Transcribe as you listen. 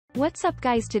What's up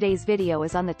guys, today's video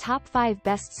is on the top 5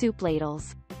 best soup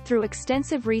ladles. Through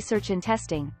extensive research and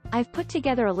testing, I've put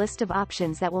together a list of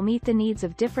options that will meet the needs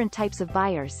of different types of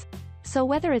buyers. So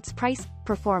whether it's price,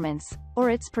 performance, or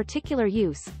its particular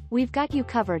use, we've got you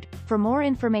covered. For more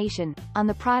information on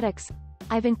the products,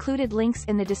 I've included links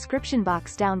in the description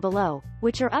box down below,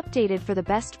 which are updated for the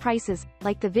best prices.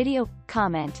 Like the video,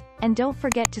 comment, and don't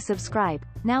forget to subscribe.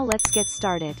 Now let's get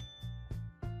started.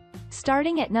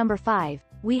 Starting at number 5,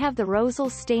 we have the Rösle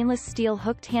stainless steel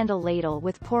hooked handle ladle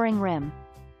with pouring rim.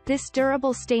 This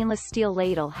durable stainless steel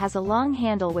ladle has a long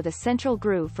handle with a central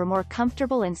groove for more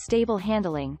comfortable and stable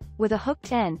handling, with a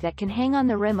hooked end that can hang on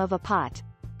the rim of a pot,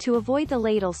 to avoid the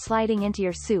ladle sliding into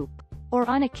your soup, or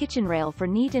on a kitchen rail for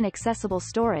neat and accessible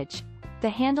storage. The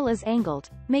handle is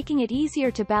angled, making it easier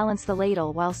to balance the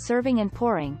ladle while serving and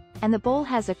pouring, and the bowl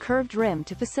has a curved rim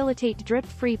to facilitate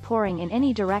drip-free pouring in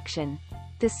any direction.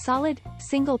 This solid,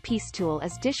 single-piece tool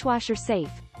is dishwasher safe,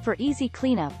 for easy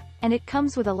cleanup, and it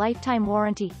comes with a lifetime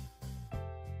warranty.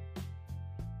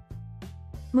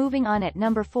 Moving on, at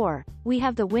number 4, we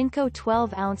have the Winco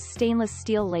 12-ounce stainless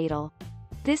steel ladle.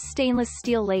 This stainless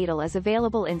steel ladle is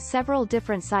available in several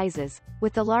different sizes,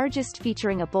 with the largest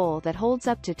featuring a bowl that holds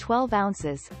up to 12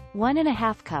 ounces,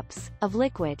 1.5 cups, of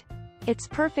liquid. It's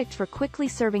perfect for quickly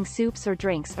serving soups or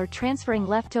drinks or transferring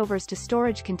leftovers to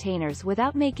storage containers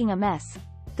without making a mess.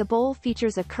 The bowl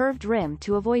features a curved rim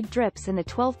to avoid drips, and the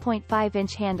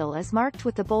 12.5-inch handle is marked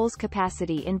with the bowl's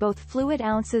capacity in both fluid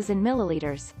ounces and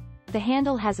milliliters. The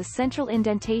handle has a central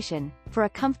indentation, for a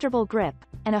comfortable grip,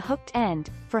 and a hooked end,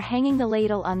 for hanging the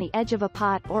ladle on the edge of a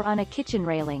pot or on a kitchen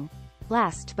railing.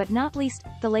 Last but not least,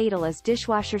 the ladle is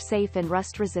dishwasher safe and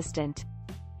rust resistant.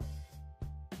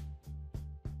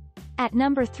 At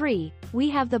number 3, we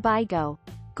have the Winco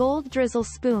Gold Drizzle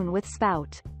Spoon with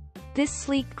Spout. This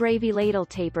sleek gravy ladle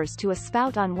tapers to a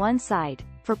spout on one side,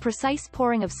 for precise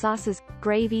pouring of sauces,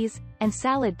 gravies, and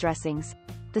salad dressings.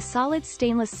 The solid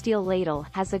stainless steel ladle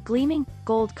has a gleaming,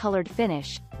 gold-colored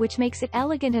finish, which makes it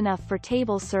elegant enough for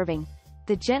table serving.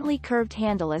 The gently curved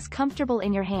handle is comfortable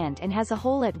in your hand and has a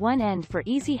hole at one end for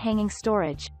easy hanging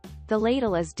storage. The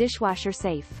ladle is dishwasher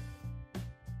safe.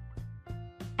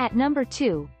 At number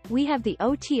 2, we have the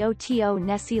OTOTO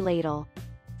Nessie ladle.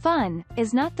 Fun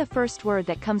is not the first word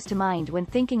that comes to mind when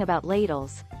thinking about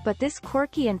ladles, but this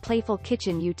quirky and playful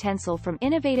kitchen utensil from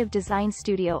innovative design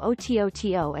studio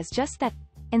OTOTO is just that.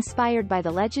 Inspired by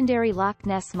the legendary Loch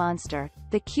Ness monster,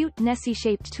 the cute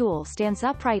Nessie-shaped tool stands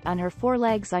upright on her 4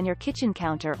 legs on your kitchen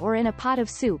counter or in a pot of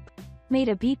soup. Made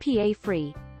of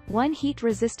BPA-free,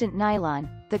 heat-resistant nylon,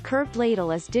 the curved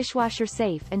ladle is dishwasher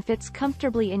safe and fits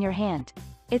comfortably in your hand.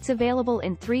 It's available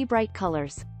in 3 bright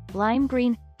colors: lime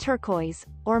green, turquoise,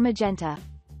 or magenta.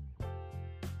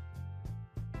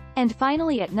 And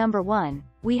finally, at number 1,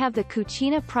 we have the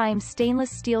CucinaPrime stainless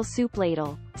steel soup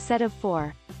ladle, set of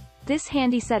 4. This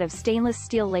handy set of stainless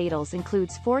steel ladles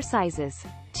includes 4 sizes: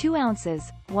 2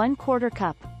 ounces, 1/4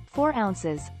 cup, 4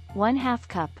 ounces, 1/2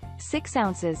 cup, 6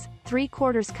 ounces,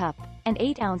 3/4 cup, and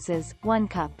 8 ounces, 1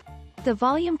 cup. The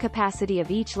volume capacity of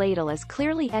each ladle is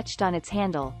clearly etched on its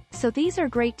handle, so these are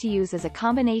great to use as a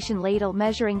combination ladle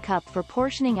measuring cup for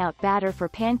portioning out batter for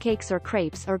pancakes or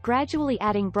crepes, or gradually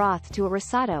adding broth to a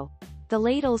risotto. The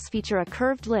ladles feature a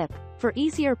curved lip, for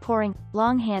easier pouring,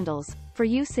 long handles, for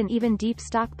use in even deep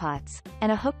stock pots,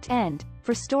 and a hooked end,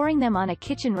 for storing them on a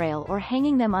kitchen rail or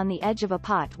hanging them on the edge of a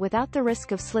pot without the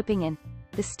risk of slipping in.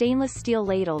 The stainless steel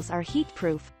ladles are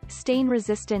heat-proof,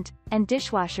 stain-resistant, and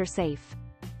dishwasher safe.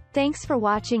 Thanks for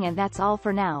watching, and that's all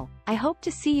for now. I hope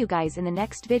to see you guys in the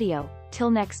next video. Till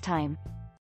next time.